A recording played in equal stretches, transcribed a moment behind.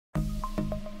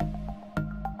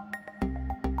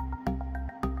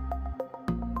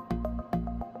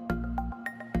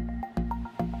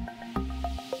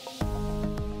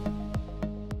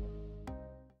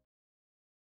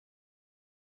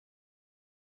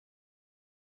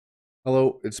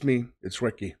Hello, it's me, it's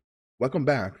Recky. Welcome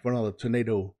back for another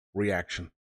tornado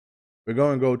reaction. We're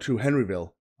going to go to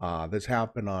Henryville. This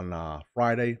happened on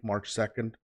Friday, March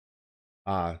 2nd,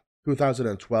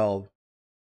 2012,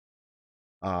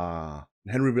 in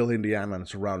Henryville, Indiana, and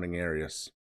surrounding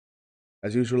areas.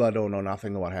 As usual, I don't know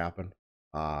nothing of what happened.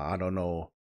 I don't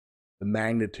know the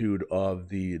magnitude of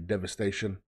the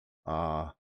devastation.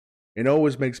 It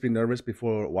always makes me nervous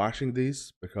before watching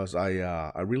these because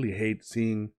I really hate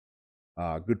seeing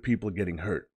good people getting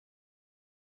hurt.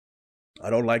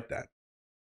 I don't like that.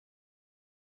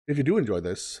 If you do enjoy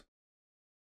this,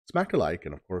 smack a like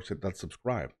and of course hit that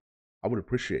subscribe. I would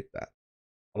appreciate that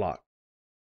a lot.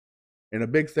 And a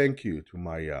big thank you to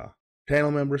my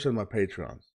channel members and my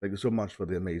patrons. Thank you so much for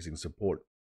the amazing support.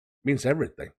 It means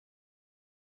everything.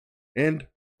 And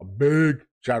a big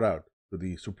shout out to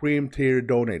the Supreme Tier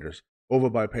donators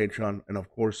over by Patreon and of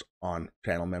course on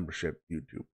channel membership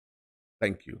YouTube.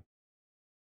 Thank you.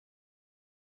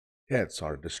 Cats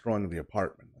are destroying the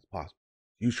apartment as possible.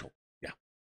 Usual. Yeah.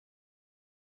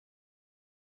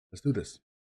 Let's do this.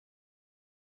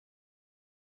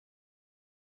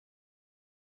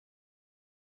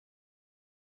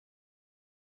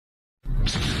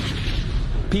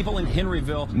 People in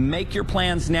Henryville, make your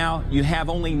plans now. You have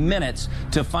only minutes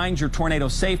to find your tornado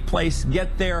safe place.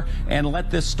 Get there and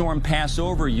let this storm pass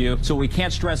over you. So we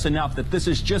can't stress enough that this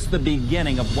is just the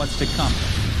beginning of what's to come.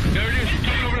 There it is. She's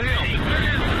coming over the hill.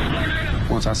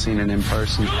 Once I seen it in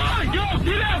person, Go, get out,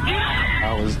 get out.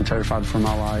 I was terrified for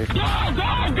my life. Go,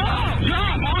 Mama,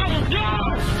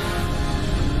 go.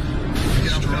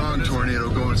 Strong tornado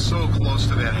going so close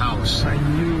to that house. I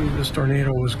knew this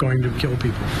tornado was going to kill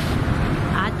people.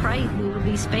 I prayed we would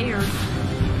be spared.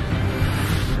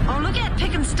 Oh, look at it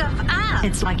picking stuff up.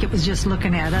 It's like it was just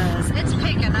looking at us It's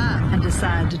picking up. and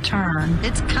decided to turn.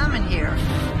 It's coming here.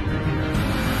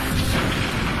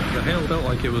 The hail felt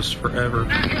like it was forever.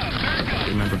 I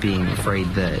remember being afraid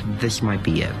that this might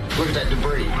be it. Look at that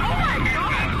debris.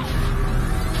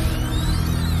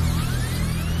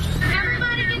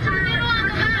 Everybody get tornado on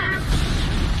the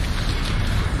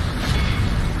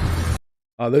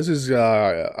back. This is,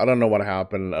 I don't know what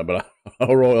happened, but I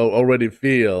already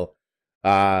feel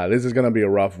this is going to be a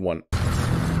rough one.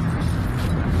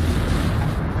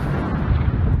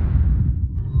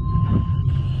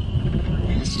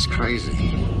 This is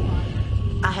crazy.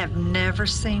 I have never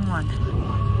seen one.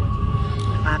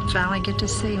 I finally get to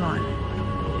see one.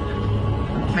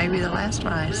 Maybe the last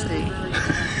one I see.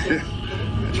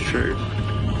 That's true.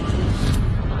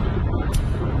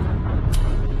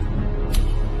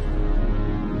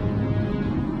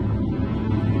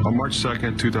 On March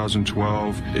 2nd,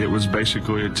 2012, it was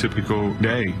basically a typical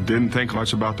day. Didn't think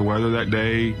much about the weather that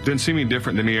day. Didn't seem any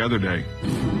different than any other day.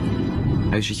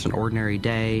 It was just an ordinary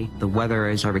day. The weather,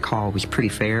 as I recall, was pretty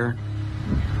fair.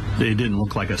 It didn't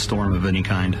look like a storm of any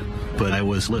kind, but I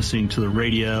was listening to the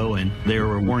radio and they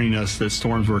were warning us that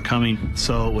storms were coming.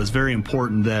 So it was very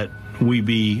important that we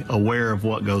be aware of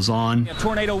what goes on. A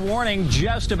tornado warning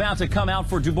just about to come out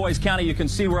for Du Bois County. You can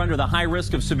see we're under the high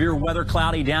risk of severe weather,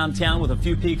 cloudy downtown with a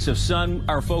few peaks of sun.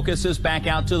 Our focus is back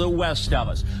out to the west of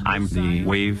us. I'm the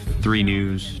Wave 3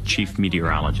 News chief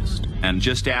meteorologist. And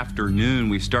just after noon,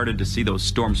 we started to see those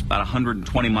storms about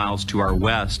 120 miles to our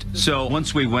west. So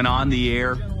once we went on the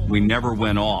air, we never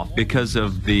went off because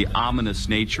of the ominous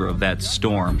nature of that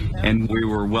storm. And we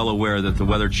were well aware that the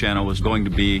Weather Channel was going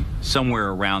to be somewhere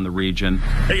around the region.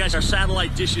 Hey guys, our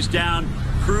satellite dish is down.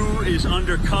 Crew is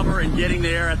undercover and getting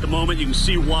there at the moment. You can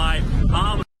see why.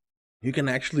 You can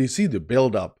actually see the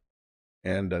buildup.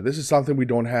 And this is something we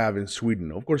don't have in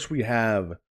Sweden. Of course, we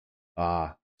have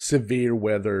severe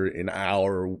weather in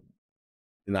our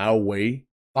way,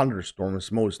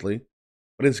 thunderstorms mostly,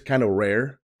 but it's kind of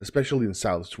rare, especially in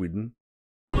South Sweden.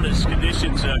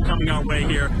 Conditions coming our way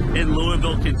here in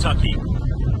Louisville, Kentucky.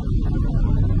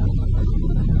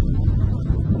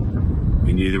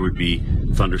 We knew there would be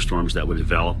thunderstorms that would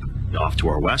develop off to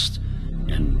our west,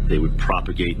 and they would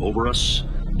propagate over us,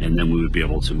 and then we would be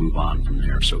able to move on from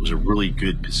there. So it was a really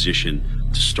good position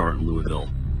to start in Louisville.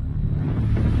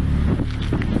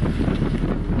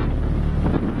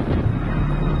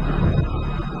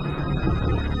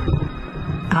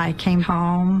 I came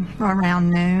home around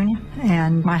noon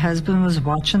and my husband was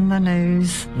watching the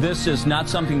news. This is not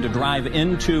something to drive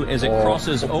into as it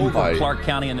crosses over Clark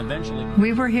County and eventually.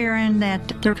 We were hearing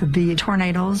that there could be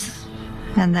tornadoes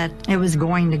and that it was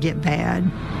going to get bad.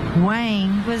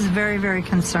 Wayne was very, very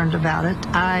concerned about it.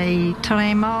 I told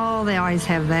him, oh, they always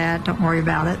have that, don't worry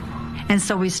about it. And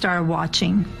so we started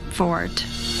watching for it.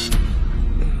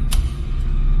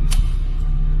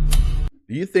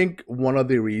 Do you think one of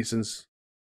the reasons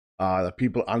that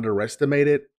people underestimate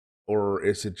it, or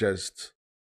is it just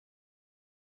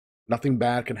nothing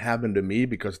bad can happen to me?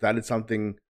 Because that is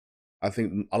something I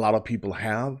think a lot of people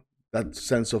have, that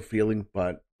sense of feeling,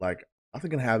 but like,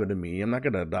 nothing can happen to me. I'm not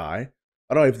gonna die.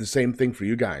 I don't know if the same thing for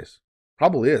you guys.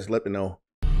 Probably is. Let me know.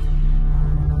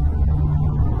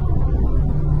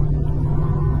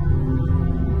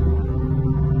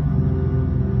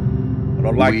 I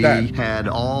don't like that. We had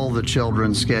all the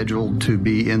children scheduled to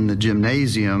be in the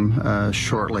gymnasium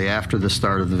shortly after the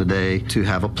start of the day to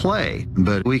have a play.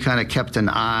 But we kind of kept an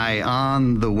eye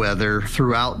on the weather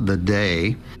throughout the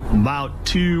day. About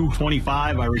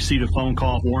 2:25, I received a phone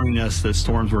call warning us that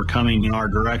storms were coming in our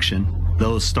direction.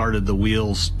 Those started the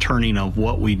wheels turning of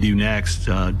what we do next.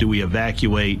 Do we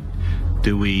evacuate?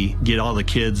 Do we get all the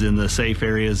kids in the safe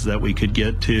areas that we could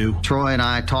get to? Troy and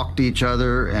I talked to each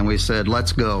other and we said,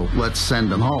 let's go. Let's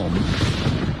send them home.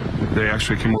 They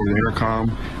actually came over the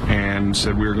intercom and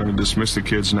said we were going to dismiss the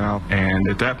kids now. And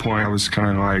at that point, I was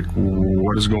kind of like,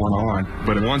 what is going on?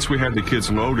 But once we had the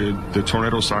kids loaded, the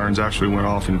tornado sirens actually went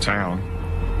off in town.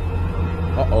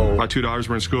 Uh-oh. My two daughters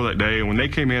were in school that day, and when they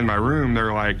came in my room,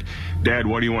 they're like, Dad,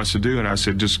 what do you want us to do? And I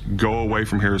said, just go away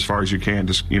from here as far as you can.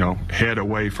 Just, head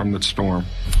away from the storm.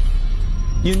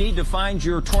 You need to find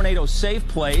your tornado safe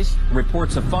place.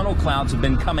 Reports of funnel clouds have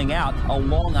been coming out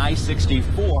along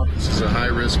I-64. This is a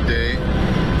high-risk day,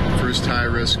 first high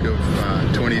risk of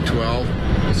 2012.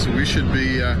 So we should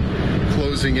be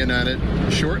closing in on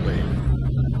it shortly.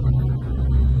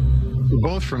 We're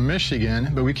both from Michigan,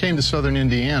 but we came to southern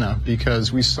Indiana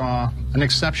because we saw an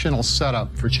exceptional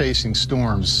setup for chasing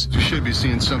storms. We should be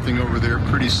seeing something over there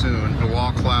pretty soon, a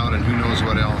wall cloud and who knows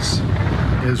what else.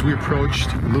 As we approached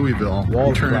Louisville,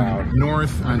 we turned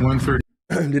north on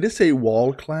 130. Did it say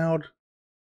wall cloud?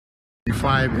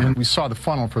 5, and we saw the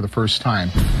funnel for the first time.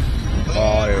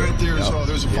 Right there,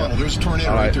 there's a funnel. There's a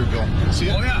tornado right there, Bill. See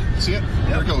it? Oh, yeah. See it? Yep.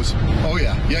 There it goes. Oh,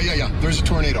 yeah. Yeah. There's a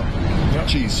tornado. Yep.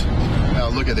 Jeez. Now,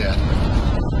 look at that.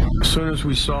 As soon as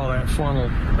we saw that funnel,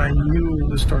 I knew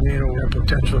this tornado had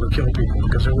potential to kill people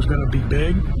because it was going to be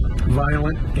big,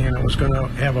 violent, and it was going to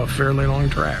have a fairly long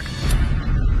track.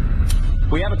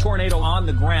 We have a tornado on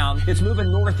the ground. It's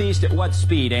moving northeast at what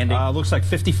speed, Andy? Looks like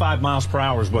 55 miles per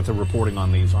hour is what they're reporting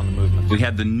on the movement. We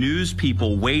had the news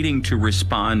people waiting to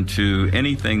respond to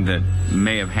anything that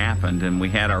may have happened, and we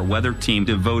had our weather team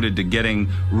devoted to getting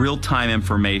real-time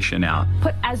information out.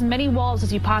 Put as many walls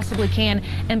as you possibly can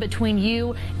in between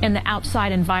you and the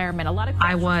outside environment.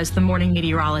 I was the morning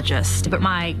meteorologist, but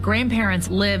my grandparents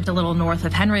lived a little north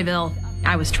of Henryville.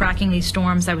 I was tracking these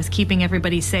storms. I was keeping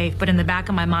everybody safe. But in the back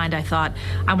of my mind, I thought,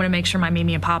 I want to make sure my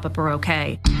Mimi and Pop-Up are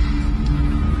okay.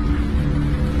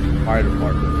 Fire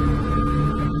department.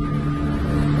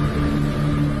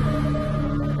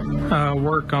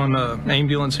 Work on an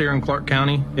ambulance here in Clark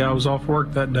County. Yeah, I was off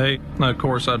work that day. Of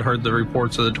course, I'd heard the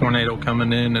reports of the tornado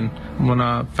coming in. And when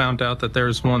I found out that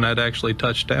there's one that actually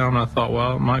touched down, I thought,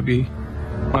 well, it might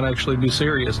actually be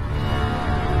serious.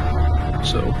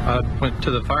 So I went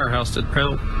to the firehouse to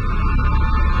help.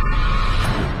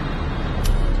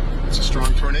 It's a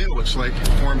strong tornado, looks like.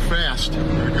 Formed fast.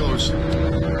 There it goes.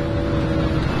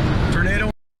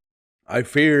 Tornado. I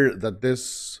fear that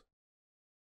this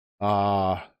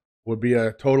would be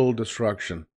a total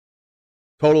destruction.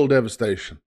 Total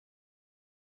devastation.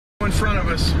 In front of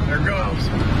us. There goes.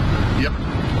 Yep.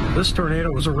 This tornado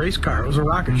was a race car. It was a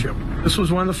rocket ship. This was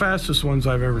one of the fastest ones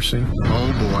I've ever seen.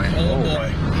 Oh, boy. Oh, boy.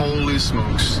 Holy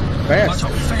smokes. Fast. That's how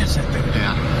fast that thing is.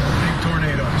 Yeah. Big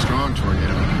tornado. Strong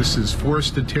tornado. This is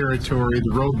forested territory.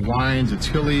 The road winds. It's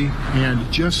hilly. And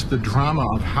just the drama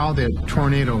of how that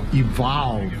tornado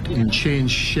evolved and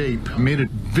changed shape made it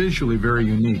visually very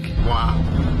unique. Wow.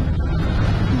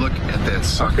 Look at that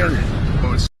sucker.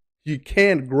 You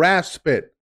can't grasp it.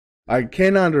 I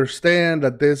can't understand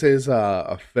that this is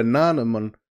a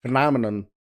phenomenon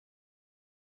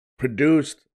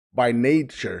produced by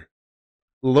nature.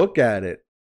 Look at it.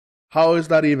 How is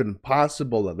that even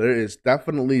possible? There is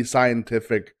definitely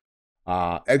scientific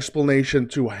explanation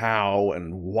to how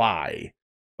and why.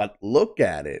 But look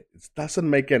at it. It doesn't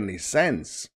make any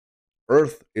sense.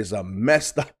 Earth is a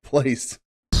messed up place.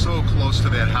 So close to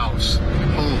that house.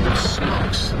 Holy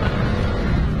smokes.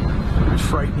 It's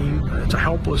frightening. It's a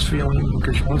helpless feeling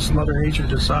because once Mother Nature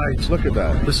decides, look at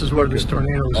that. This is where this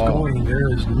tornado is going.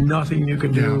 There is nothing you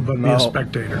can do but be a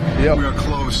spectator. Yep. We are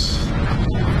close.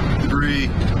 3.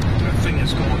 That thing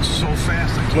is going so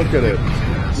fast. Look at it.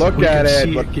 Look at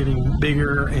it. See it getting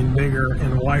bigger and bigger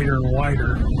and wider and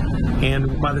wider.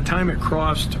 And by the time it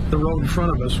crossed the road in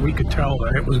front of us, we could tell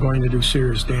that it was going to do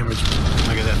serious damage.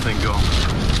 Look at that thing go.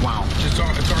 Wow. It's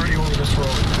already over this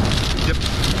road. Yep.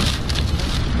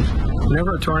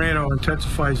 Whenever a tornado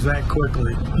intensifies that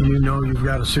quickly, you know you've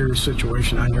got a serious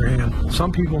situation on your hand.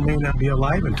 Some people may not be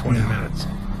alive in 20 minutes.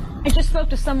 I just spoke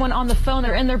to someone on the phone.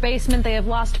 They're in their basement. They have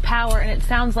lost power, and it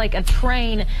sounds like a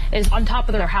train is on top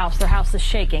of their house. Their house is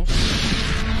shaking.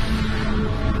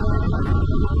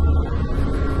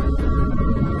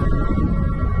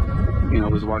 You know, I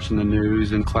was watching the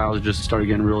news and clouds just started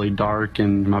getting really dark,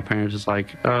 and my parents was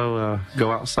like, go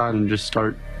outside and just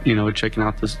start, checking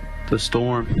out the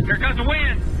storm. Here comes the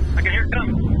wind. I can hear it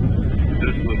coming.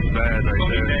 This looks bad right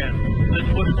there. This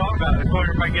is what we're talking about. It's going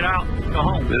to get out, go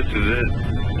home. This is it.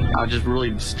 I just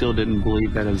really still didn't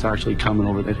believe that it was actually coming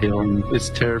over that hill, and it's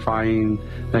terrifying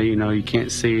that, you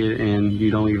can't see it and you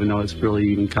don't even know it's really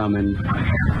even coming. This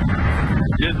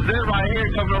is it right here,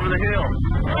 coming over the hill.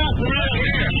 Oh, right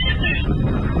here.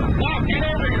 Walk, get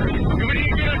over here. Do we need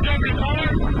to get a jumping car?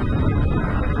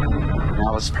 I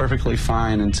was perfectly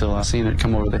fine until I seen it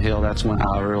come over the hill. That's when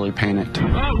I really panicked. Oh,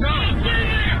 no, stay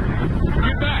there.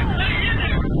 Get back.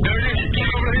 There it is. Get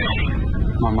over the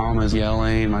hill. My mom is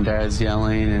yelling, my dad's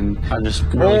yelling, and I just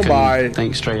really couldn't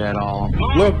think straight at all.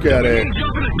 Look at it.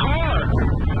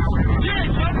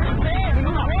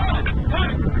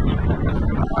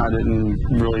 I didn't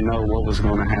really know what was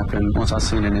going to happen once I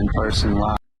seen it in person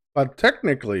live. But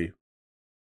technically,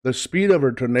 the speed of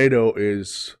a tornado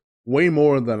is way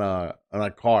more than a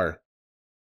car.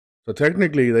 So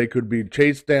technically, they could be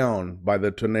chased down by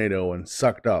the tornado and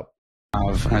sucked up.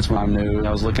 That's when I knew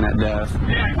I was looking at death.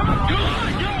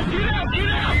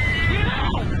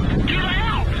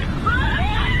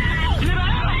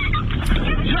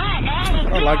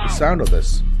 I like the sound of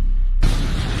this.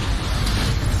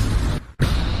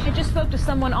 I just spoke to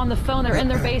someone on the phone. They're in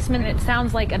their basement, and it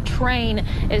sounds like a train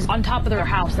is on top of their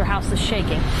house. Their house is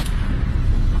shaking.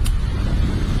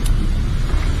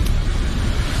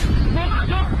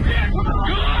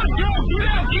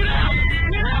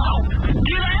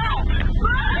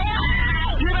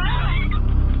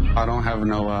 I don't have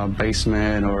no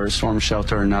basement or storm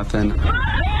shelter or nothing.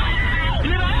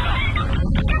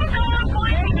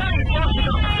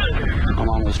 My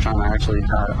mom was trying to actually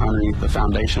underneath the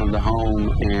foundation of the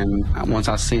home, and once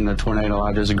I seen the tornado,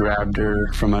 I just grabbed her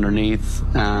from underneath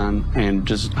and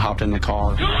just hopped in the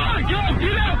car. Get out! Get out!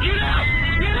 Get out! Get out!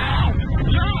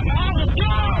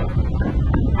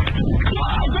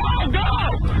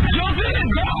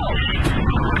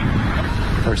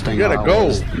 First thing I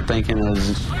was thinking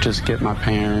is just get my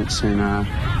parents and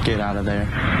get out of there.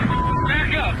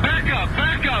 Back up! Back up!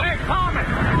 Back up! Hey, Thomas!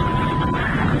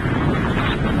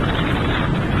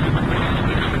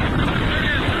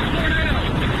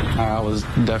 I was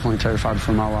definitely terrified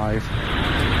for my life.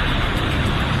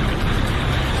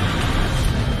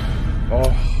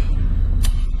 Oh,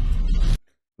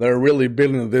 they're really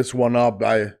building this one up.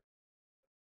 I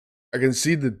can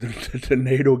see the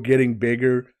tornado getting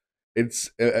bigger.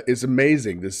 It's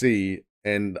amazing to see,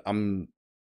 and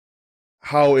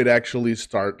how it actually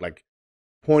start like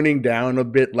pointing down a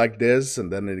bit like this,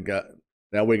 and then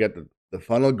now we got the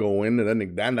funnel going, and then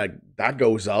that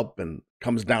goes up and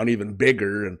comes down even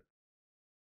bigger, and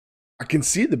I can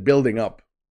see the building up,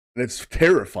 and it's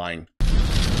terrifying.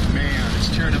 Man,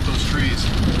 it's tearing up those trees.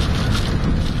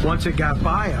 Once it got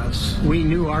by us, we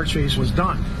knew our chase was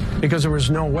done because there was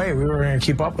no way we were going to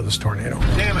keep up with this tornado.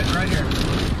 Damn it, right here.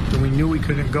 And we knew we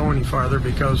couldn't go any farther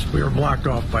because we were blocked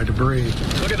off by debris.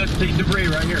 Look at the debris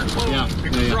right here. Yeah.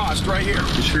 Crossed right here.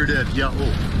 It sure did. Yeah.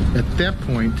 Oh. At that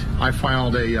point, I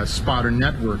filed a spotter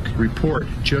network report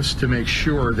just to make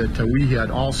sure that we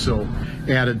had also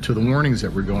added to the warnings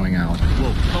that were going out.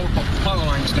 Whoa, power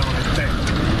lines down there.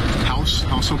 House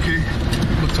okay?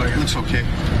 Looks okay.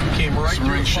 Came right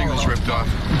through the shingles ripped off.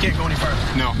 You can't go any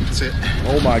farther. No, that's it.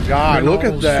 Oh my God, look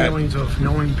at that. Feelings of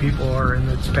knowing people are in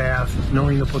its path,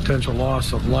 knowing the potential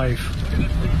loss of life,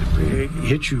 it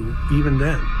hit you even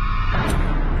then.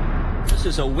 This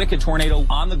is a wicked tornado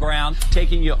on the ground,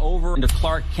 taking you over into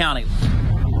Clark County.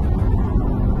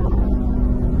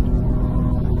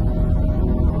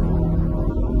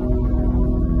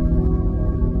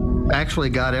 Actually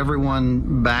got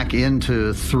everyone back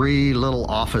into 3 little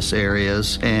office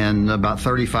areas and about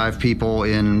 35 people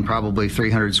in probably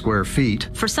 300 square feet.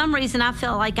 For some reason, I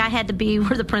felt like I had to be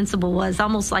where the principal was,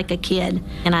 almost like a kid.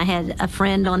 And I had a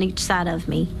friend on each side of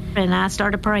me. And I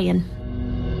started praying.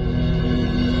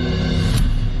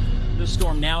 This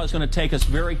storm now is going to take us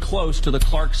very close to the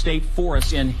Clark State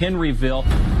Forest in Henryville.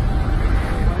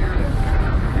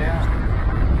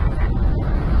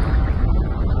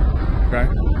 Okay.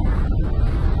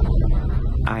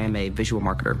 I am a visual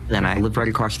marketer, and I lived right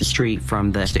across the street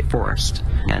from the state forest.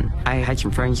 And I had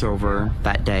some friends over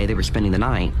that day. They were spending the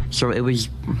night, so it was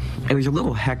a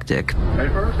little hectic.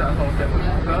 At first, I thought that was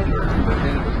thunder, but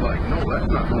then it was like, no,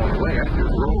 that's not going away. That's just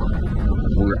roaring.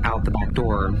 We were out the back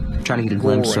door trying to get a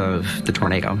glimpse of the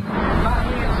tornado.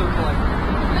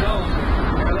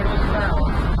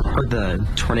 Heard the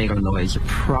tornado noise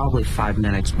probably 5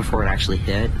 minutes before it actually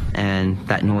hit, and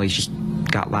that noise just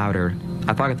got louder.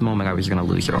 I thought at the moment I was going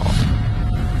to lose it all.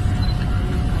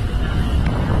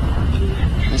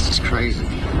 This is crazy.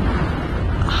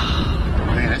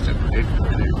 Man, that's a big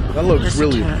tornado. That looks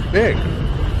really big.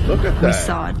 Look at that. We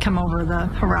saw it come over the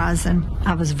horizon.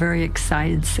 I was very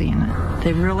excited seeing it.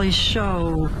 They really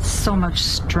show so much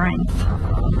strength.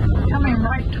 Coming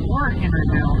right toward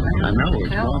Henryville. I know,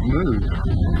 it won't move.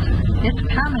 It's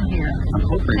coming here. I'm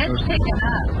hoping it's picking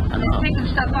up. I know. It's picking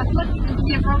stuff up. Look, you can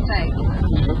see it rotate.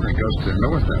 I'm hoping it goes to the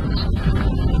north of us.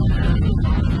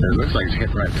 It looks like it's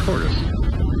heading right toward us.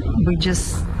 We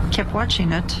just kept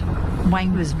watching it.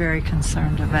 Wayne was very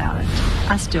concerned about it.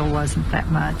 I still wasn't that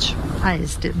much. I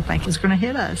just didn't think it was going to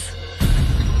hit us.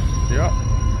 Yep.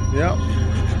 Yep.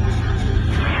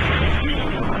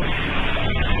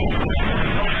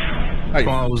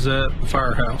 While I was at the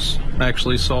firehouse, I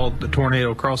actually saw the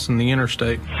tornado crossing the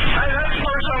interstate.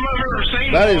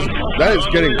 That is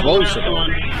getting closer.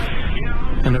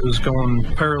 And it was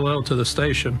going parallel to the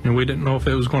station, and we didn't know if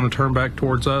it was going to turn back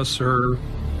towards us or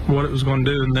what it was going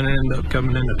to do, and then it ended up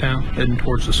coming into town, heading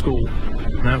towards the school.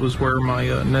 And that was where my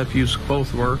nephews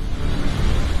both were.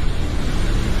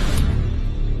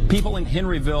 People in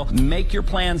Henryville, make your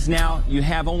plans now. You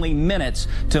have only minutes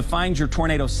to find your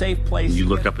tornado safe place. You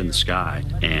look up in the sky,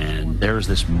 and there's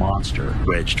this monster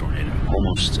wedge tornado,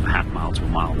 almost a half mile to a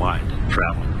mile wide,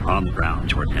 traveling on the ground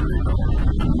toward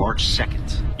Henryville. On March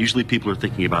 2nd, usually people are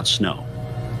thinking about snow,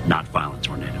 not violent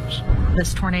tornadoes.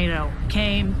 This tornado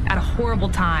came at a horrible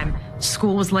time.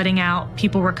 School was letting out,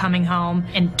 people were coming home,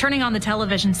 and turning on the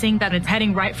television, seeing that it's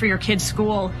heading right for your kid's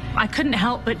school, I couldn't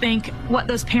help but think what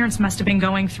those parents must have been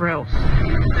going through.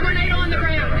 Tornado on the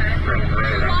ground.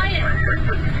 Quiet.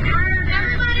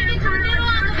 Everybody get tornado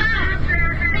on the back.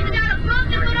 If you got a book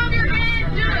and put over your head,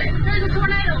 do it. There's a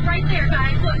tornado right there,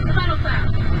 guys. Look, the funnel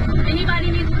cloud. Anybody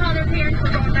needs to call their parents,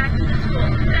 we're going back to the school.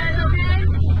 Is that okay?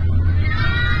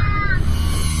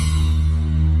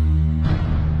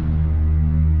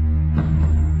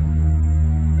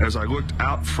 As I looked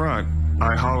out front,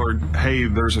 I hollered, "Hey,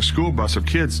 there's a school bus of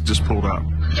kids just pulled up."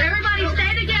 Everybody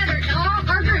stay together. All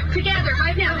our group together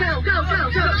right now. Go, go,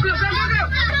 go, go, go, go, go,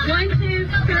 go. 1, 2,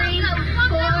 3,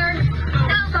 4,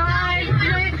 5,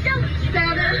 6,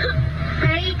 7,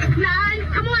 8, 9.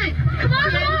 Come on. Come on,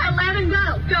 10, 11,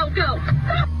 go, go, go.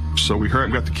 So we hurried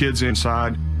and got the kids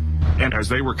inside. And as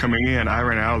they were coming in, I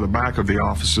ran out of the back of the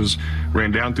offices,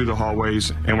 ran down through the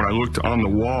hallways, and when I looked on the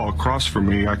wall across from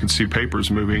me, I could see papers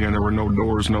moving, and there were no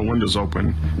doors, no windows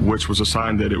open, which was a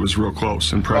sign that it was real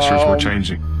close and pressures were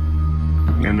changing.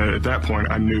 And at that point,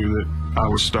 I knew that I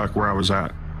was stuck where I was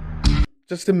at.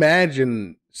 Just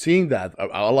imagine seeing that.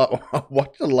 I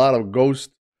watched a lot of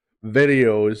ghost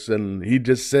videos, and he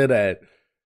just said that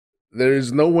there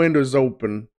is no windows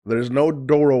open, there is no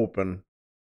door open,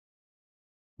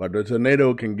 but the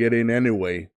tornado can get in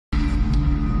anyway.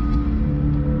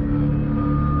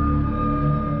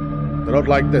 Not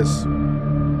like this.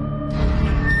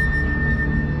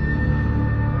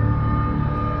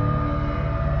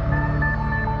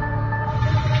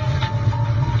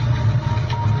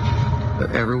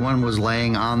 Everyone was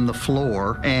laying on the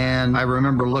floor, and I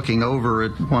remember looking over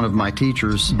at one of my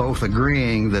teachers, both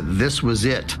agreeing that this was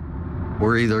it.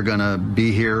 We're either going to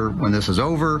be here when this is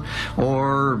over,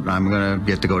 or I'm going to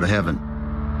get to go to heaven.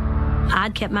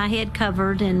 I'd kept my head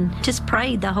covered and just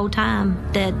prayed the whole time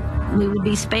that we would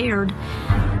be spared.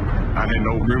 I had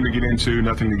no room to get into,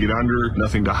 nothing to get under,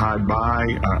 nothing to hide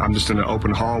by. I'm just in an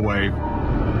open hallway.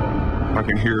 I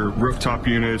can hear rooftop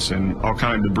units and all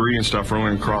kind of debris and stuff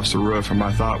rolling across the roof, and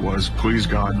my thought was, please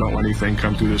God, don't let anything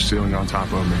come through this ceiling on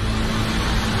top of me.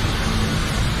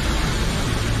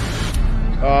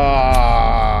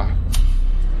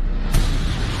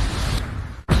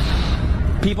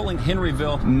 People in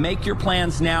Henryville, make your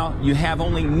plans now. You have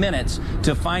only minutes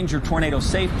to find your tornado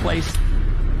safe place.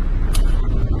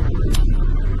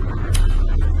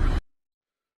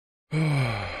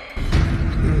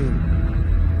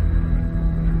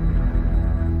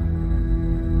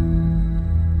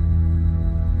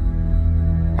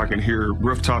 I can hear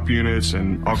rooftop units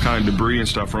and all kind of debris and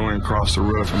stuff rolling across the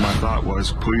roof, and my thought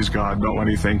was, please God, don't let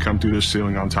anything come through this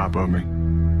ceiling on top of me.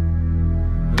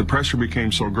 The pressure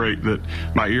became so great that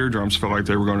my eardrums felt like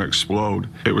they were going to explode.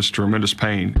 It was tremendous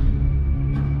pain.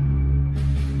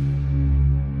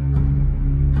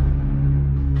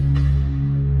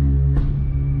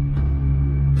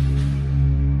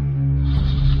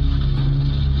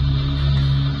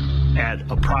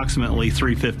 Approximately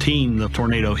 3:15, the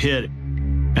tornado hit.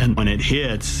 And when it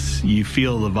hits, you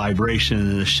feel the vibration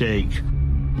and the shake.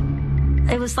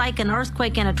 It was like an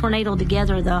earthquake and a tornado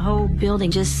together. The whole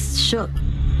building just shook.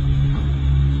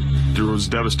 There was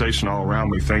devastation all around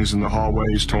me. Things in the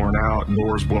hallways torn out,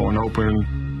 doors blowing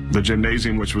open. The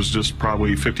gymnasium, which was just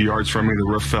probably 50 yards from me, the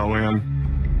roof fell in.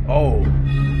 Oh.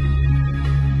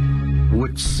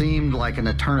 What seemed like an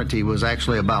eternity was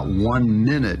actually about 1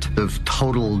 minute of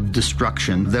total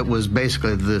destruction. That was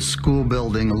basically the school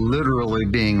building literally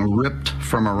being ripped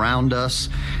from around us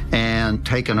and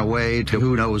taken away to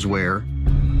who knows where.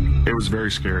 It was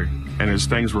very scary. And as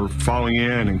things were falling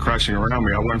in and crashing around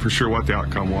me, I wasn't for sure what the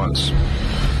outcome was.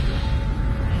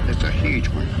 It's a huge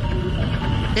one.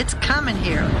 It's coming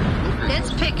here.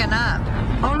 It's picking up.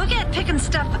 Oh, look at it picking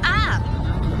stuff up.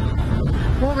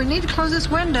 Well, we need to close this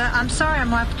window. I'm sorry,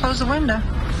 I'm going to have to close the window.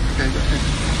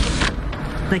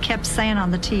 They kept saying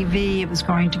on the TV it was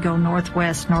going to go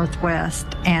northwest, northwest.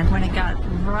 And when it got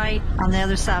right on the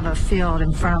other side of a field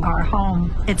in front of our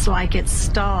home, it's like it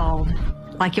stalled,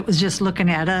 like it was just looking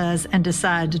at us and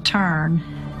decided to turn.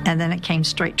 And then it came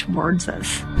straight towards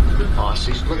us. Oh,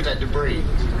 see, look at that debris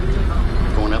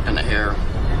going up in the air.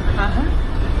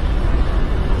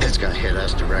 It's going to hit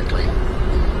us directly.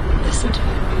 Listen to it.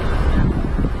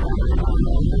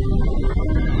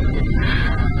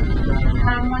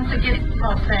 I want to get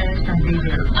off fast and be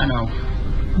there. I know.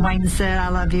 Wayne said, I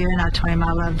love you, and I told him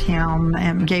I loved him,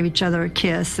 and gave each other a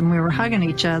kiss, and we were hugging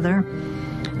each other.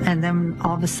 And then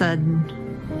all of a sudden,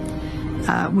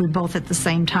 we both at the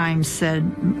same time said,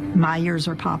 my ears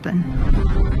are popping.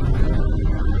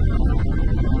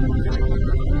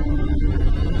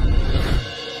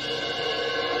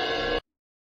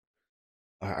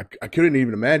 I couldn't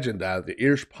even imagine that, the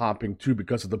ears popping too,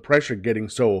 because of the pressure getting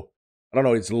so, I don't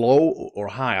know, it's low or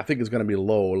high. I think it's going to be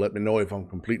low. Let me know if I'm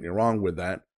completely wrong with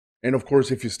that. And of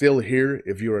course, if you're still here,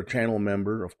 if you're a channel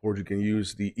member, of course, you can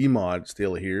use the emod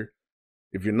still here.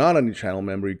 If you're not a channel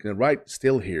member, you can write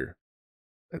still here.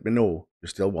 Let me know you're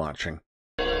still watching.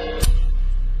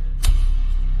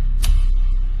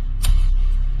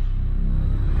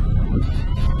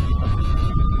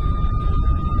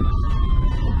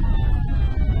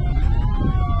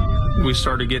 We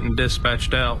started getting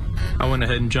dispatched out. I went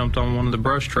ahead and jumped on one of the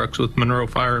brush trucks with Monroe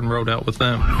Fire and rode out with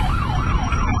them.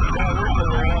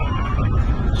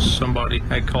 Somebody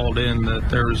had called in that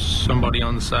there was somebody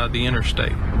on the side of the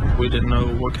interstate. We didn't know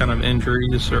what kind of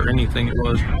injuries or anything it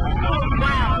was.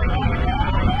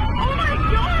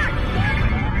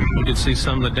 You could see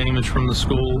some of the damage from the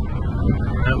school.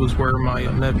 That was where my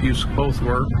nephews both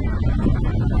were.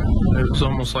 It was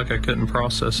almost like I couldn't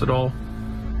process it all.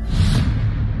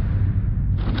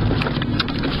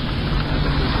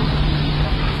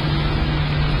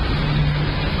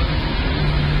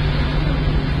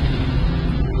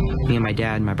 Me and my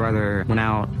dad and my brother went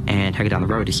out and headed down the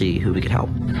road to see who we could help.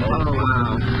 Oh,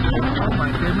 wow. Oh,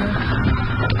 my goodness.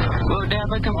 Well, Dad,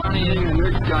 I come on in and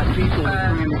we've got people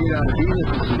trying to get out of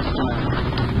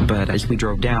vehicles. But as we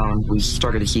drove down, we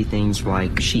started to see things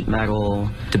like sheet metal,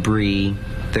 debris.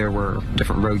 There were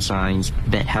different road signs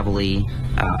bent heavily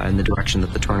in the direction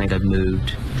that the tornado had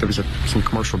moved. There was some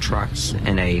commercial trucks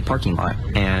in a parking lot,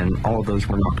 and all of those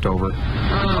were knocked over.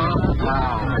 Oh,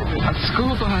 wow. A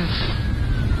school bus.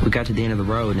 We got to the end of the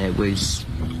road, and it was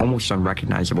almost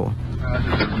unrecognizable.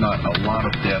 There's not a lot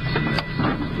of deaths in this.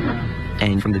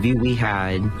 And from the view we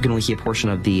had, you could only see a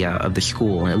portion of the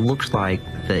school, and it looked like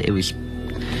that it was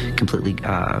completely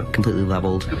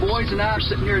leveled. The boys and I are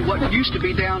sitting here in what used to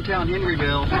be downtown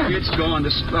Henryville. It's gone.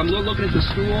 I'm looking at the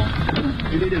school,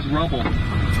 and it is rubble.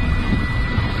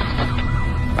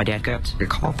 My dad got a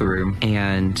call through,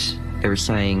 and they were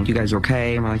saying, you guys are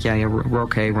okay? And we're like, yeah, we're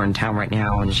okay. We're in town right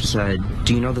now. And she said,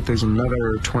 do you know that there's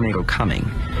another tornado coming?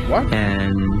 What?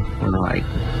 And we're like,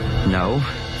 no.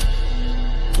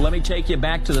 Let me take you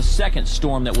back to the second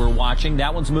storm that we're watching.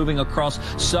 That one's moving across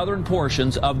southern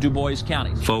portions of Du Bois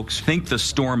County. Folks think the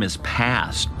storm is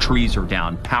past. Trees are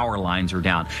down, power lines are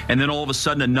down, and then all of a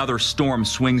sudden another storm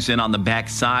swings in on the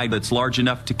backside that's large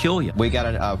enough to kill you. We got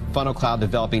a funnel cloud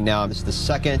developing now. This is the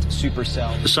second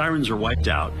supercell. The sirens are wiped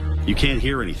out. You can't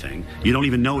hear anything. You don't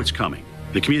even know it's coming.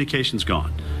 The communication's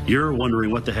gone. You're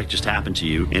wondering what the heck just happened to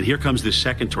you, and here comes this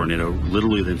second tornado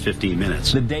literally within 15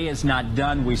 minutes. The day is not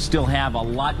done. We still have a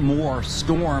lot more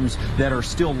storms that are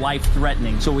still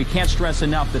life-threatening. So we can't stress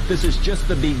enough that this is just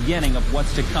the beginning of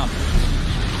what's to come.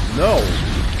 No.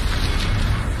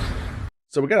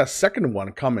 So we got a second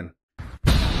one coming.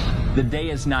 The day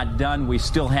is not done. We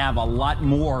still have a lot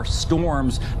more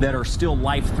storms that are still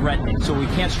life-threatening. So we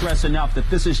can't stress enough that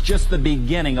this is just the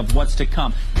beginning of what's to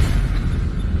come.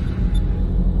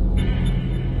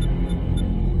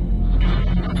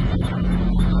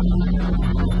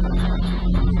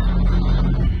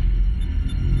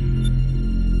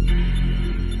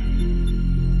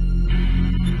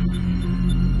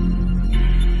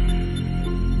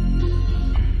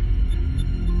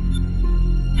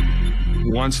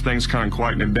 once things kind of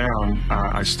quieten it down,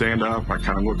 I stand up, I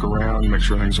kind of look around, make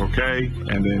sure everything's okay,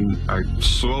 and then I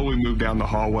slowly move down the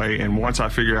hallway, and once I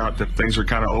figure out that things are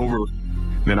kind of over,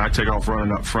 then I take off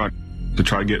running up front to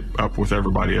try to get up with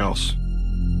everybody else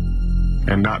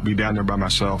and not be down there by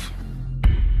myself.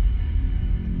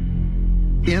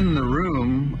 In the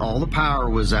room, all the power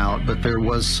was out, but there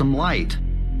was some light.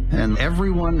 And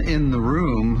everyone in the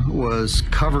room was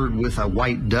covered with a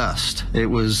white dust. It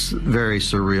was very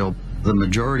surreal. The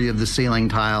majority of the ceiling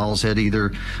tiles had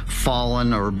either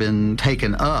fallen or been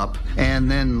taken up. And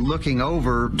then looking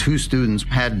over, 2 students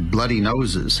had bloody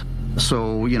noses.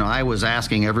 So, I was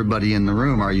asking everybody in the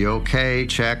room, are you okay?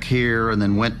 Check here. And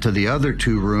then went to the other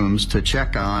 2 rooms to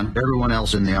check on everyone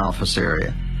else in the office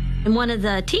area. And one of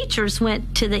the teachers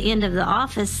went to the end of the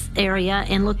office area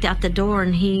and looked out the door,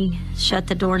 and he shut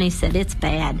the door and he said, it's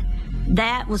bad.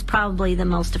 That was probably the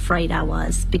most afraid I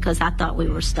was, because I thought we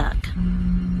were stuck.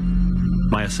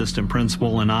 My assistant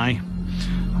principal and I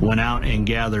went out and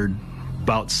gathered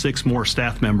about 6 more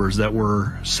staff members that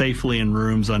were safely in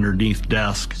rooms underneath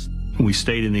desks. We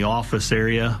stayed in the office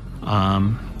area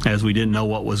as we didn't know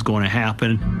what was going to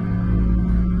happen.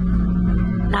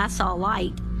 And I saw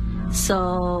light.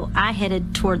 So I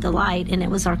headed toward the light, and it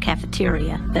was our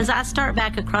cafeteria. As I start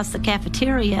back across the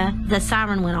cafeteria, the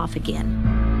siren went off again.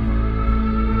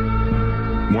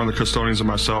 One of the custodians and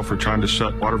myself were trying to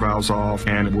shut water valves off,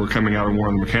 and we're coming out of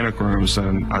one of the mechanic rooms,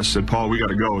 and I said, Paul, we got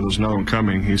to go. There's another one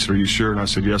coming. He said, are you sure? And I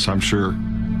said, yes, I'm sure.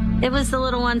 It was a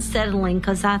little unsettling,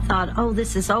 because I thought, oh,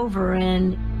 this is over,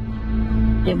 and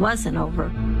it wasn't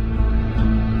over.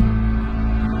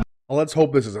 Well, let's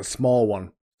hope this is a small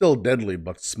one. Still deadly,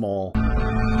 but small.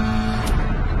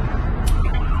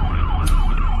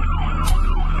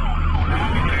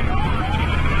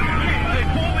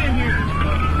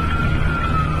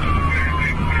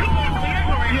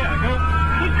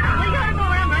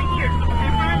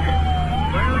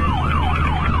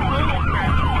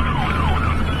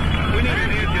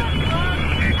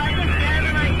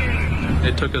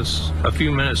 It took us a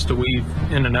few minutes to weave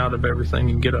in and out of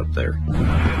everything and get up there.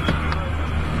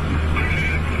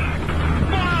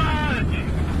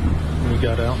 We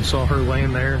got out and saw her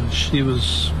laying there, and she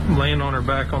was laying on her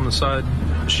back on the side.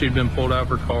 She'd been pulled out of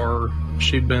her car.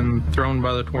 She'd been thrown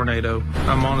by the tornado.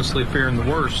 I'm honestly fearing the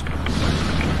worst.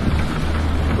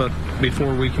 But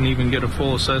before we can even get a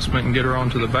full assessment and get her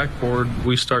onto the backboard,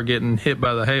 we start getting hit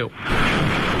by the hail.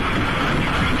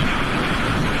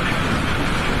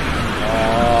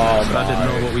 So I didn't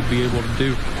know what we'd be able to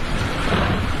do.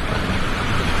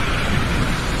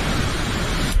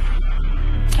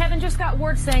 Kevin just got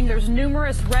word saying there's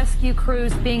numerous rescue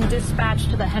crews being dispatched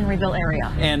to the Henryville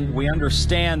area. And we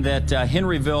understand that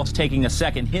Henryville is taking a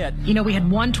second hit. We had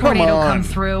one tornado come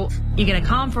through. You get a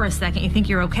calm for a second, you think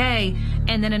you're okay,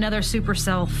 and then another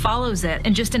supercell follows it.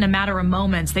 And just in a matter of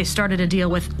moments, they started to deal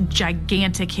with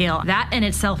gigantic hail. That in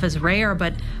itself is rare,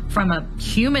 but from a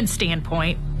human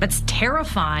standpoint, that's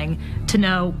terrifying to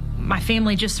know my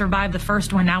family just survived the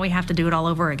first one. Now we have to do it all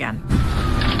over again.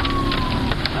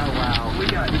 Oh, wow. We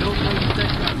got no place to stay.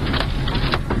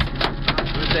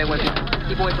 Stay with you.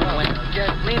 Keep away from the window.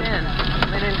 Just lean in.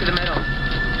 Lean into the middle.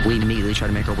 We immediately tried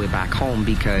to make our way back home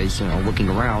because, looking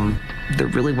around, there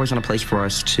really wasn't a place for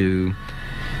us to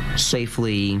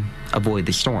safely avoid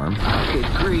the storm. Good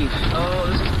grief.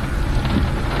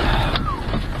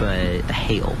 But the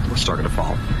hail was starting to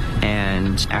fall.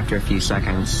 And after a few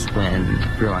seconds, when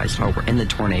I realized, we're in the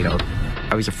tornado,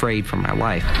 I was afraid for my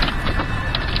life.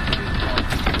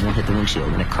 One hit the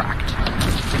windshield and it cracked.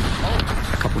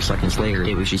 A couple seconds later,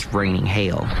 it was just raining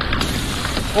hail.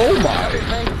 Oh my!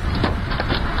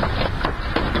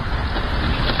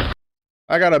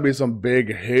 I gotta be some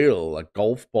big hail, like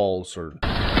golf balls or...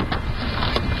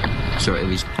 So it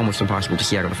was almost impossible to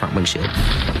see out of the front windshield.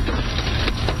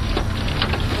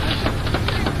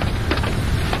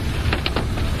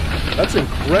 That's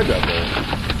incredible.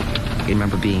 I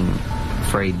remember being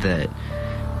afraid that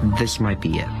this might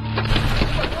be it.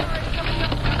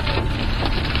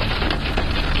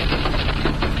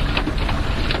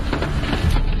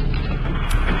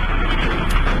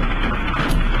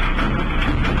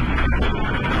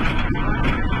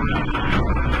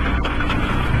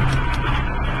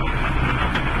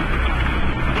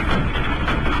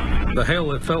 The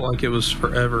hail, it felt like it was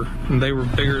forever. They were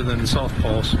bigger than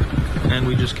softballs. And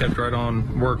we just kept right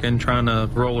on working, trying to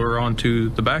roll her onto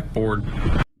the backboard.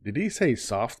 Did he say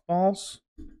softballs?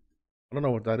 I don't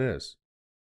know what that is.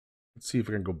 Let's see if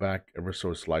we can go back ever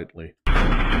so slightly.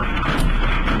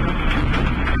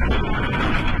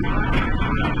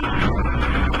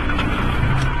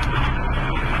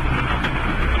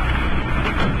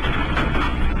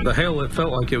 The hail hail, it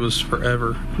felt like it was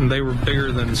forever. And they were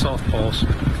bigger than softballs.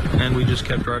 And we just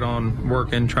kept right on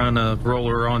working, trying to roll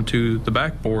her onto the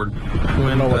backboard.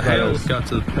 When the hail got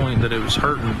to the point that it was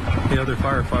hurting, the other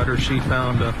firefighter, she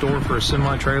found a door for a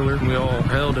semi-trailer, and we all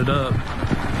held it up.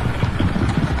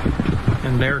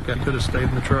 And Erica could have stayed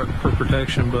in the truck for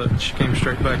protection, but she came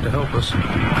straight back to help us.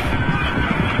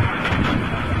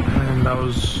 And I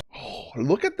was... Oh,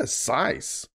 look at the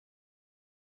size.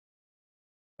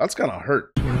 That's gonna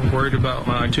hurt. Worried about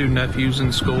my 2 nephews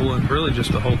in school and really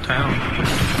just the whole town.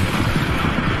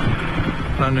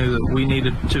 I knew that we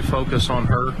needed to focus on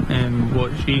her and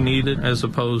what she needed as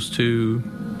opposed to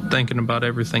thinking about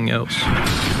everything else.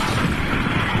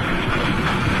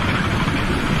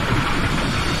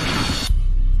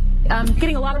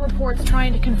 Getting a lot of reports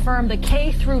trying to confirm the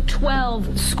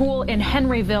K-12 school in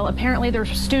Henryville. Apparently there's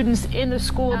students in the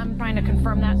school. I'm trying to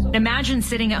confirm that. Imagine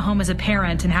sitting at home as a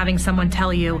parent and having someone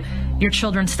tell you your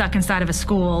children stuck inside of a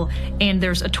school and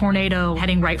there's a tornado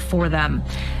heading right for them.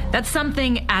 That's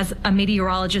something, as a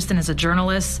meteorologist and as a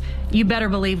journalist, you better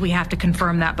believe we have to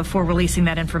confirm that before releasing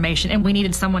that information. And we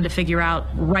needed someone to figure out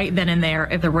right then and there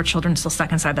if there were children still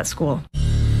stuck inside that school.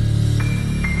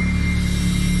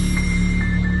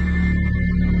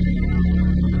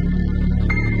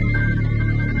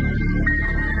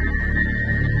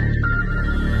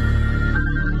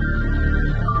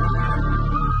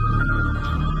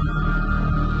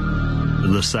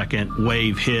 The second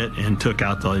wave hit and took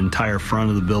out the entire front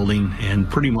of the building and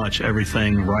pretty much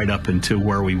everything right up into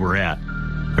where we were at.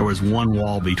 There was one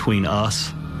wall between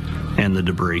us and the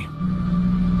debris.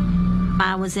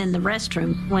 I was in the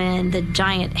restroom when the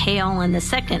giant hail and the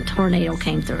second tornado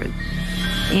came through.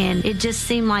 And it just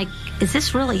seemed like, is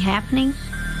this really happening?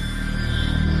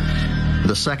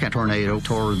 The second tornado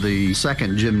tore the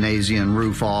second gymnasium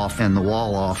roof off and the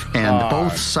wall off, and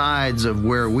both sides of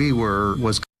where we were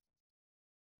was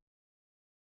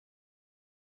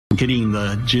hitting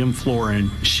the gym floor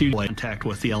and shooting contact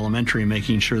with the elementary,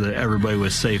 making sure that everybody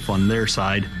was safe on their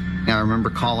side. I remember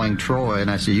calling Troy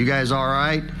and I said, "You guys all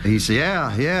right?" He said,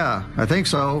 yeah, I think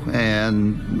so.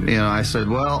 And, I said,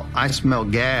 "Well, I smell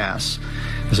gas."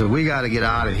 I said, "We got to get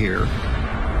out of here."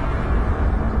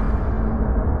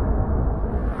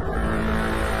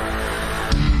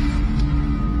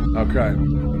 Okay.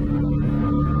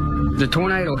 The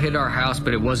tornado hit our house,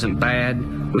 but it wasn't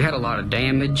bad. We had a lot of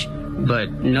damage,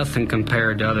 but nothing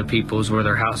compared to other people's where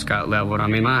their house got leveled. I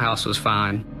mean, my house was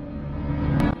fine.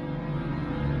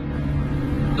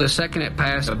 The second it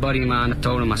passed, a buddy of mine, I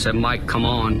told him, I said, "Mike, come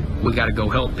on, we got to go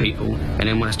help people." And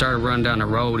then when I started running down the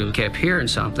road, I kept hearing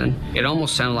something. It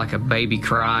almost sounded like a baby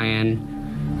crying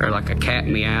or like a cat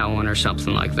meowing or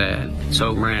something like that.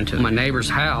 So I ran to my neighbor's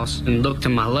house and looked to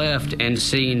my left and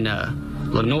seen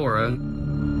Lenora.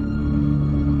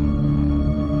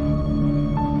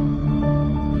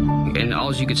 And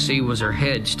all you could see was her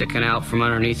head sticking out from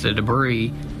underneath the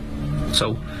debris.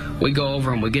 So we go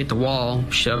over and we get the wall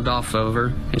shoved off of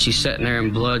her, and she's sitting there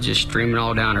and blood just streaming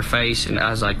all down her face. And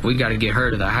I was like, we got to get her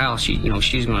to the house. She's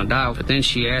going to die. But then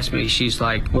she asked me, she's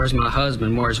like, "Where's my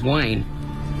husband? Where's Wayne?"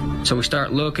 So we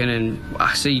start looking, and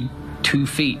I see 2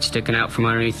 feet sticking out from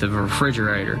underneath the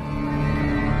refrigerator.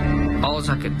 All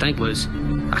I could think was,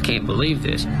 I can't believe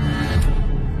this.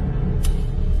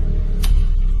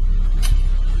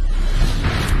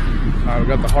 All right, we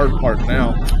got the hard part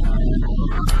now.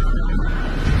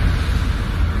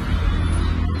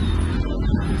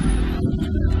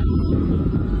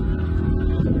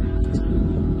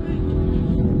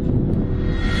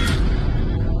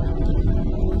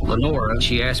 Lenora,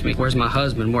 she asked me, "Where's my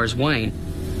husband? Where's Wayne?"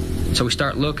 So we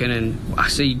start looking, and I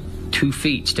see 2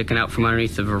 feet sticking out from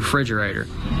underneath the refrigerator.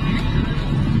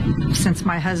 Since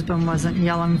my husband wasn't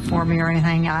yelling for me or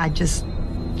anything, I just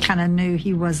kind of knew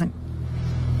he wasn't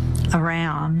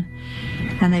around.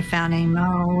 And they found him,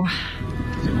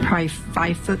 probably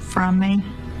 5 foot from me.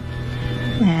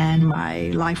 And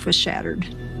my life was shattered.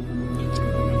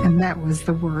 And that was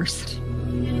the worst.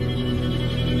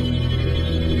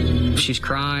 She's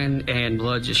crying and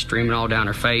blood just streaming all down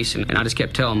her face. And I just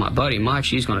kept telling my buddy, "Mike,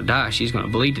 she's going to die. She's going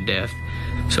to bleed to death."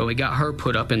 So we got her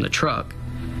put up in the truck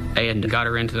and got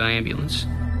her into the ambulance.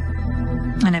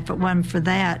 And if it wasn't for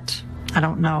that, I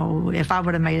don't know if I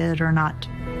would have made it or not.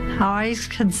 I always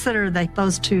consider that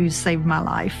those 2 saved my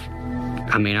life.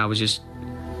 I mean, I was just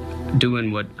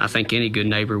doing what I think any good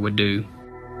neighbor would do.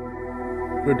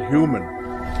 Good human.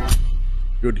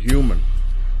 Good human.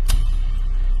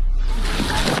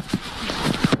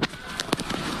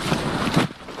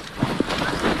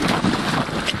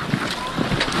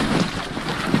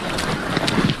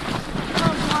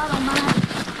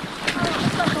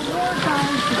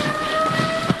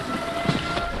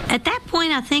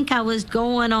 point, I think I was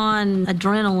going on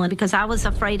adrenaline because I was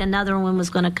afraid another one was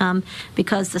going to come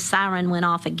because the siren went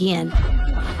off again.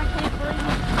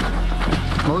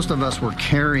 Most of us were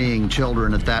carrying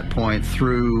children at that point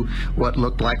through what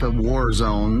looked like a war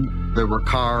zone. There were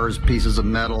cars, pieces of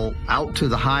metal, out to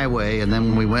the highway, and then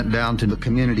when we went down to the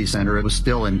community center, it was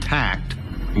still intact.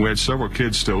 We had several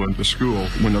kids still in the school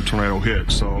when the tornado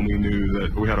hit, so we knew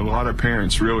that we had a lot of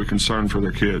parents really concerned for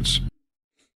their kids.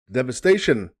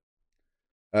 Devastation.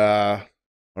 All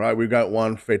right, we've got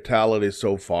one fatality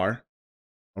so far,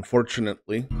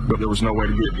 unfortunately. But there was no way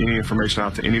to get any information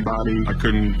out to anybody. I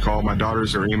couldn't call my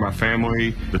daughters or any of my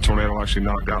family. The tornado actually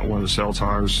knocked out one of the cell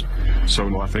towers,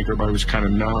 so I think everybody was kind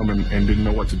of numb and didn't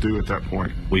know what to do at that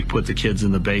point. We put the kids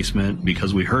in the basement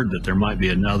because we heard that there might be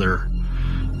another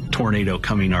tornado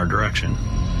coming our direction.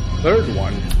 Third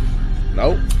one.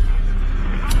 Nope.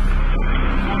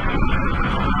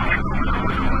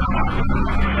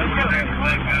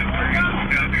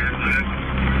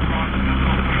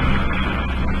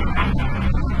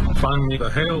 Finally, the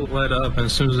hail let up, and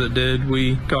as soon as it did,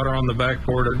 we got her on the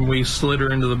backboard and we slid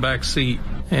her into the back seat,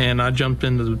 and I jumped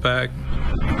into the back.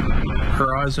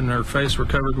 Her eyes and her face were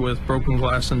covered with broken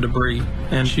glass and debris,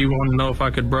 and she wanted to know if I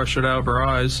could brush it out of her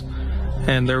eyes,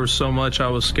 and there was so much I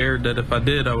was scared that if I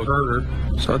did, I would hurt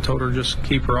her. So I told her just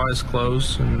keep her eyes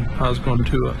closed, and I was going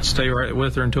to stay right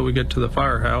with her until we get to the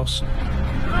firehouse.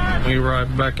 We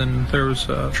arrived back and there was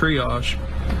a triage,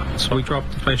 so we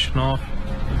dropped the patient off.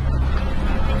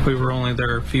 We were only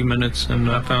there a few minutes, and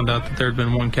I found out that there had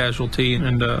been one casualty,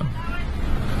 and that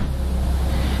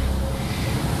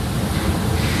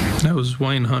was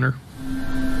Wayne Hunter.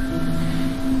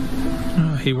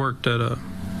 He worked at a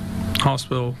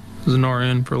hospital as an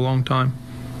RN for a long time.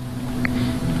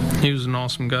 He was an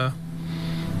awesome guy.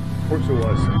 Of course he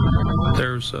was.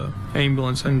 There's an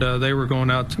ambulance, and they were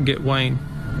going out to get Wayne,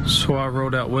 so I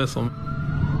rode out with them.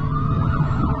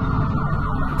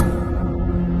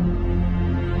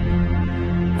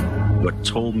 What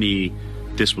told me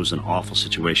this was an awful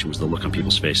situation was the look on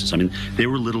people's faces. I mean, they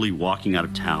were literally walking out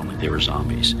of town like they were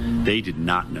zombies. They did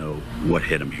not know what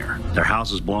hit them here. Their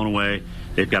house is blown away.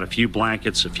 They've got a few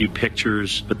blankets, a few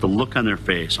pictures, but the look on their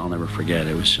face, I'll never forget.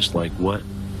 It was just like, what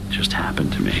just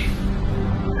happened to me?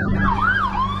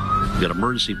 We've got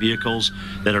emergency vehicles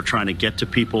that are trying to get to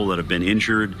people that have been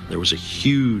injured. There was a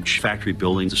huge factory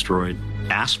building destroyed.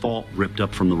 Asphalt ripped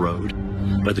up from the road.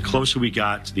 But the closer we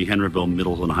got to the Henryville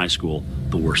Middle and High School,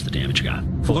 the worse the damage got.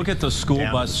 Look at the school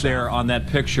bus there on that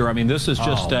picture. I mean, this is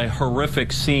just a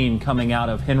horrific scene coming out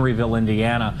of Henryville,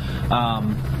 Indiana.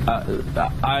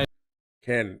 I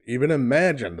can't even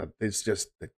imagine that it's just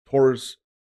the tours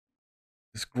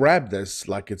just grabbed this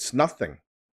like it's nothing.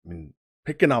 I mean,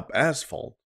 picking up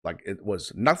asphalt like it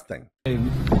was nothing.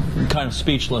 I'm kind of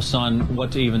speechless on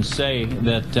what to even say.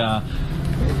 That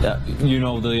you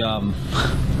know,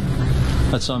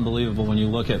 that's unbelievable when you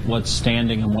look at what's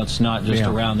standing and what's not just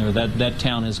around there. That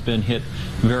town has been hit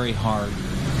very hard.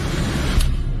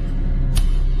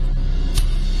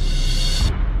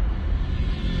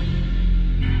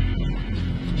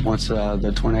 Once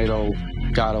the tornado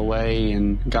got away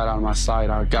and got out of my sight,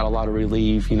 I got a lot of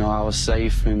relief. You know, I was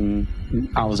safe and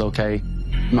I was okay.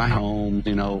 My home,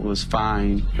 you know, was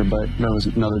fine, but there was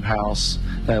another house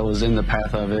that was in the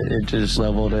path of it. It just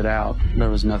leveled it out. There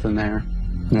was nothing there.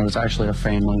 There was actually a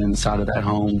family inside of that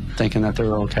home thinking that they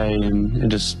were okay, and it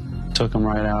just took them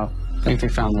right out. I think they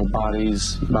found their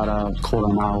bodies about a quarter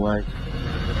mile away.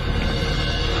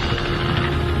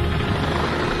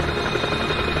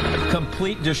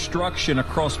 Complete destruction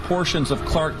across portions of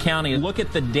Clark County. Look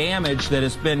at the damage that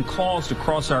has been caused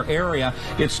across our area.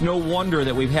 It's no wonder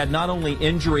that we've had not only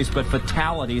injuries but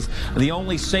fatalities. The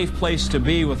only safe place to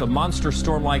be with a monster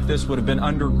storm like this would have been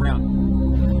underground.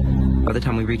 By the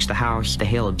time we reached the house, the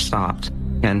hail had stopped,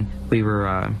 and we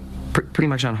were pretty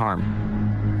much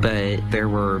unharmed. But there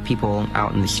were people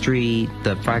out in the street,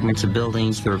 the fragments of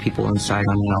buildings, there were people inside,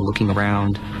 looking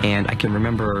around, and I can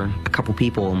remember a couple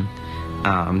people.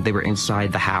 They were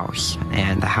inside the house,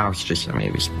 and the house just,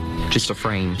 it was just a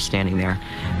frame standing there,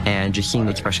 and just seeing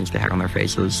the expressions they had on their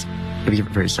faces, it was a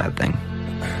very sad thing.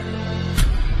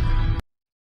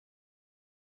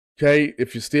 Okay,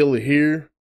 if you're still here,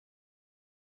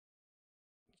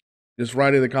 just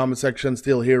write in the comment section,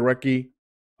 still here, Recky.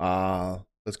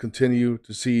 Let's continue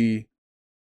to see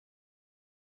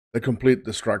the complete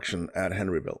destruction at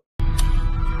Henryville.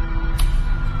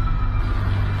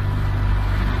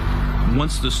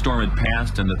 Once the storm had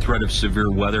passed and the threat of severe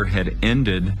weather had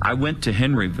ended, I went to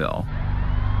Henryville.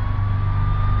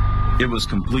 It was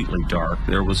completely dark.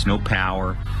 There was no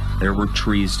power. There were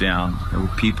trees down. There were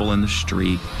people in the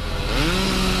street.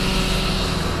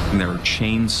 And there are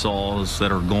chainsaws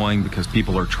that are going because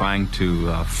people are trying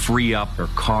to free up their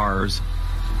cars.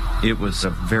 It was a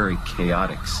very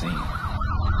chaotic scene.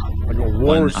 Like a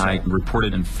war when I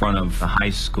reported in front of the high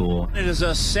school. It is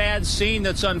a sad scene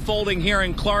that's unfolding here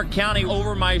in Clark County.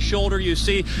 Over my shoulder, you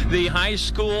see the high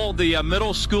school, the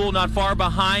middle school not far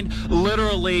behind,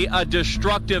 literally a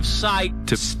destructive sight.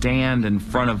 To stand in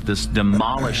front of this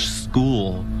demolished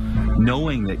school,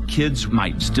 knowing that kids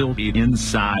might still be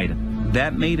inside,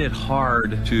 that made it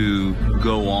hard to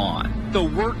go on. The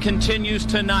work continues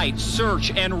tonight.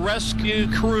 Search and rescue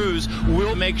crews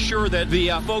will make sure that the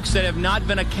folks that have not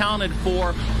been accounted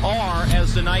for are,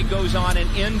 as the night goes on and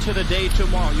into the day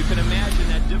tomorrow. You can imagine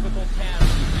that difficult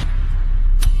task.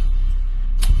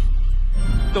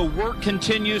 The work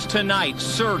continues tonight.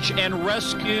 Search and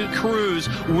rescue crews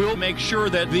will make sure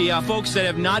that the folks that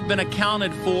have not been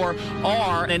accounted for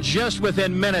are, and just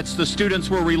within minutes, the students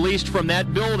were released from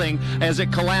that building as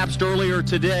it collapsed earlier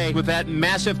today with that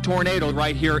massive tornado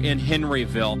right here in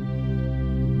Henryville.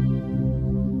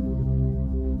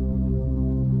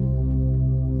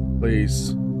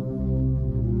 Please.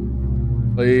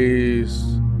 Please.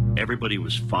 Everybody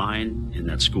was fine in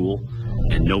that school,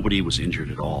 and nobody was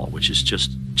injured at all, which is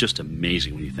just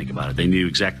amazing when you think about it. They knew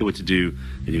exactly what to do.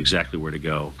 They knew exactly where to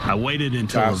go. I waited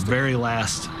until the very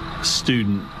last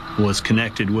student was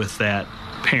connected with that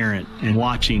parent, and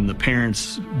watching the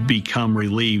parents become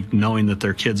relieved knowing that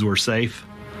their kids were safe,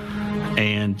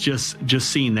 and just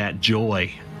seeing that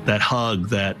joy, that hug,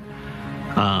 that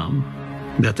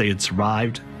they had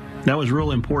survived, that was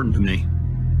real important to me.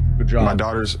 Good job. My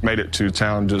daughters made it to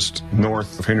town just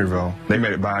north of Henryville. They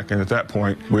made it back, and at that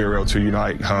point, we were able to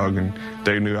unite and hug, and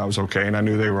they knew I was okay, and I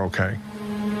knew they were okay.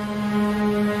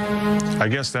 I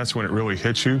guess that's when it really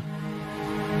hits you.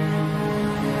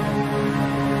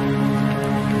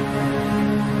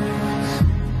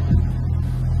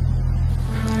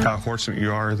 How fortunate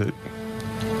you are that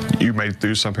you made it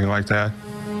through something like that,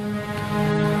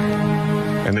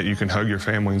 and that you can hug your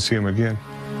family and see them again.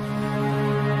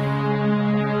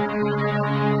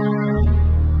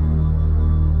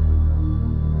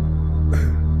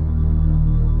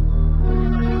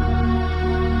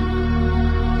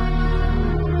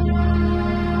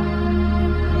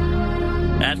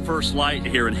 First light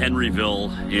here in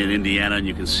Henryville in Indiana, and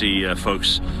you can see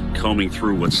folks combing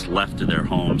through what's left of their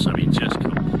homes. I mean, just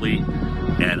complete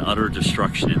and utter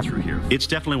destruction in through here. It's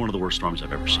definitely one of the worst storms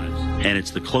I've ever seen, and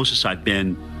it's the closest I've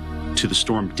been to the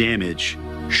storm damage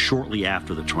shortly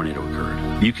after the tornado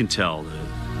occurred. You can tell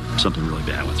that something really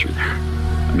bad went through there.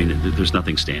 I mean, there's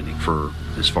nothing standing for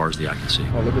as far as the eye can see.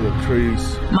 Oh, look at the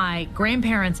trees. My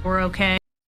grandparents were okay.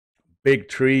 Big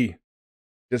tree.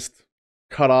 Just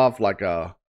cut off like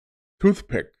a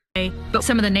toothpick. But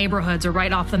some of the neighborhoods are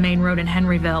right off the main road in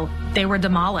Henryville. They were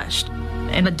demolished.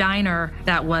 And the diner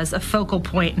that was a focal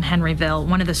point in Henryville,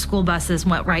 one of the school buses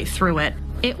went right through it.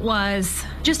 It was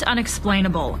just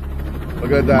unexplainable.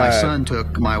 Look at that. My son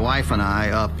took my wife and I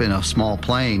up in a small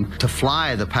plane to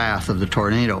fly the path of the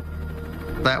tornado.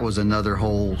 That was another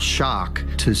whole shock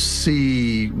to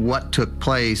see what took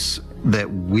place that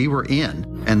we were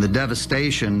in, and the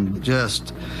devastation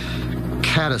just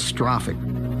catastrophic.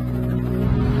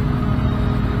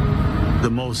 The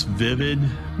most vivid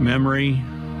memory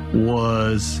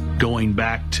was going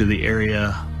back to the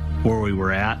area where we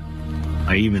were at.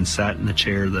 I even sat in the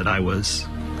chair that I was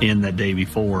in that day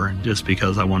before, just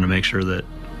because I wanted to make sure that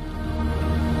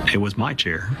it was my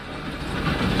chair.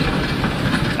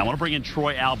 I want to bring in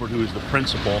Troy Albert, who is the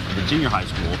principal of the junior high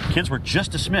school. Kids were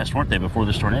just dismissed, weren't they, before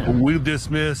this tornado? We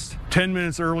dismissed 10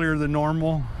 minutes earlier than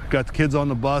normal. Got the kids on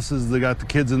the buses, they got the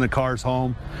kids in the cars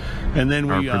home. And then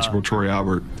Our principal, Troy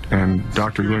Albert, and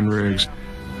Dr. Glenn Riggs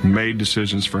made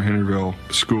decisions for Henryville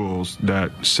schools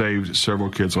that saved several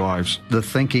kids' lives. The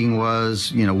thinking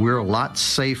was, we're a lot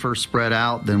safer spread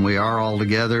out than we are all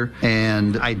together,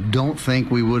 and I don't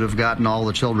think we would have gotten all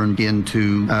the children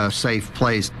into a safe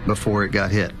place before it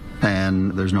got hit.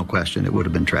 And there's no question it would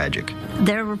have been tragic.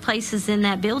 There were places in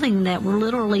that building that were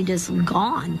literally just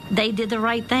gone. They did the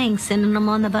right thing, sending them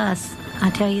on the bus. I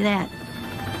tell you that.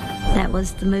 That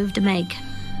was the move to make.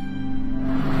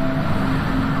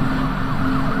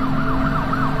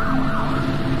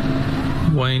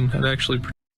 Wayne had actually...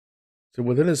 So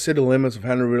within the city limits of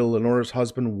Henryville, Lenora's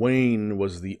husband Wayne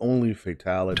was the only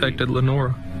fatality. Protected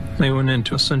Lenora. They went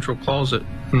into a central closet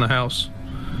in the house,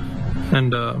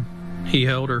 and he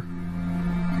held her,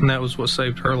 and that was what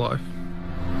saved her life.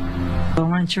 Well,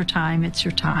 when it's your time, it's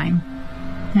your time.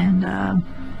 And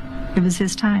it was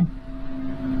his time.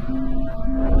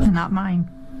 And not mine,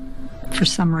 for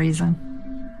some reason.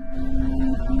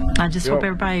 I just hope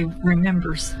everybody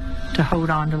remembers to hold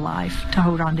on to life, to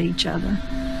hold on to each other,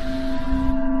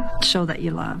 show that you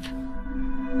love.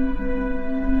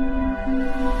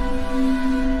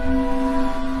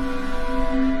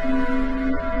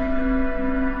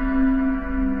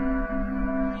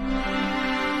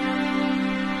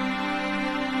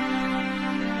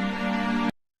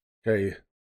 Okay,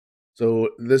 so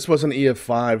this was an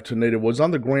EF5 tornado. It was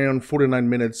on the ground 49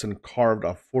 minutes and carved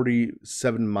a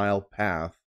 47-mile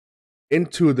path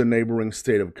into the neighboring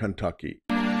state of Kentucky.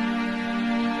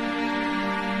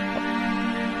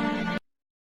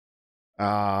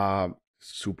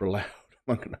 Super loud.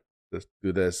 I'm gonna just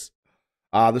do this.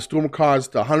 The storm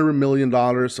caused $100 million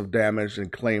of damage and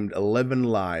claimed 11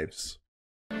 lives.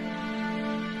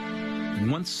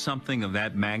 Once something of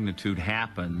that magnitude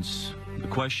happens, the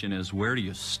question is, where do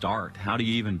you start? How do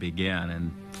you even begin?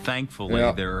 And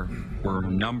thankfully, there were a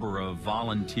number of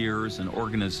volunteers and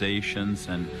organizations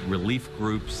and relief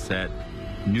groups that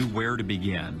knew where to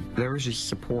begin. There was just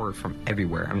support from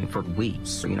everywhere. I mean, for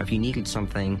weeks. You know, if you needed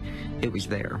something, it was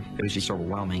there. It was just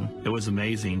overwhelming. It was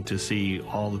amazing to see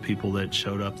all the people that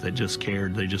showed up that just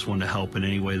cared. They just wanted to help in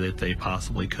any way that they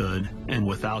possibly could. And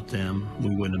without them,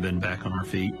 we wouldn't have been back on our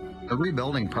feet. The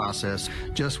rebuilding process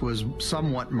just was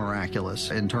somewhat miraculous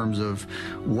in terms of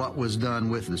what was done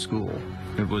with the school.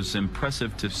 It was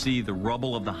impressive to see the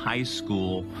rubble of the high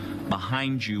school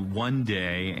behind you one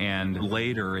day and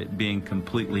later it being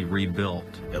completely rebuilt.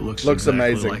 It looks exactly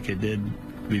amazing, like it did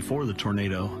before the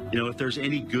tornado. You know, if there's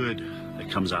any good that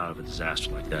comes out of a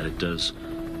disaster like that, it does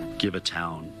give a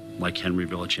town like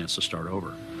Henryville a chance to start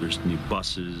over. There's new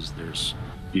buses, there's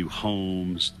new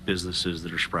homes, businesses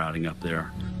that are sprouting up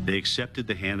there. They accepted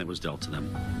the hand that was dealt to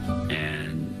them,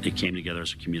 and they came together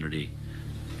as a community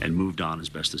and moved on as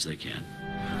best as they can.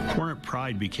 Hornet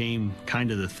Pride became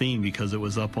kind of the theme because it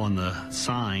was up on the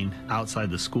sign outside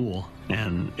the school,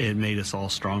 and it made us all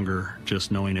stronger just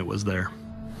knowing it was there.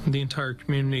 The entire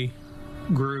community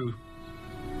grew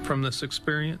from this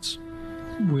experience.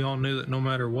 We all knew that no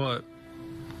matter what,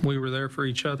 we were there for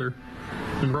each other,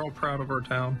 and we're all proud of our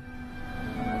town.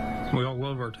 We all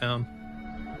love our town.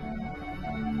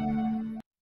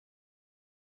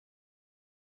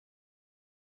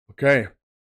 Okay.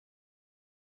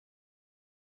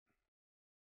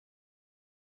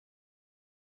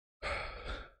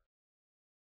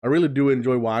 I really do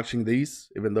enjoy watching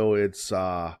these, even though it's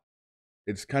kind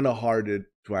of hard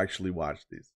to actually watch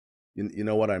these. You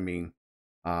know what I mean?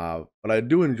 But I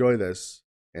do enjoy this,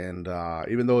 and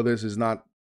even though this is not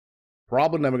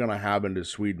probably never gonna happen to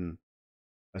Sweden,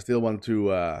 I still want to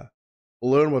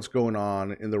learn what's going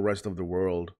on in the rest of the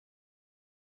world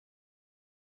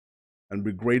and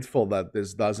be grateful that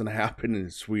this doesn't happen in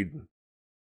Sweden.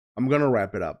 I'm gonna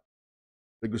wrap it up.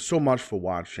 Thank you so much for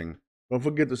watching. Don't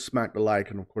forget to smack the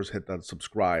like and of course hit that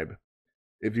subscribe.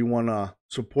 If you wanna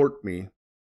support me,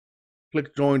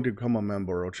 click join to become a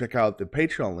member or check out the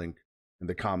Patreon link in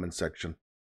the comment section.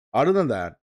 Other than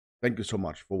that, thank you so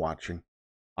much for watching.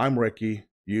 I'm Recky.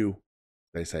 You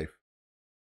stay safe.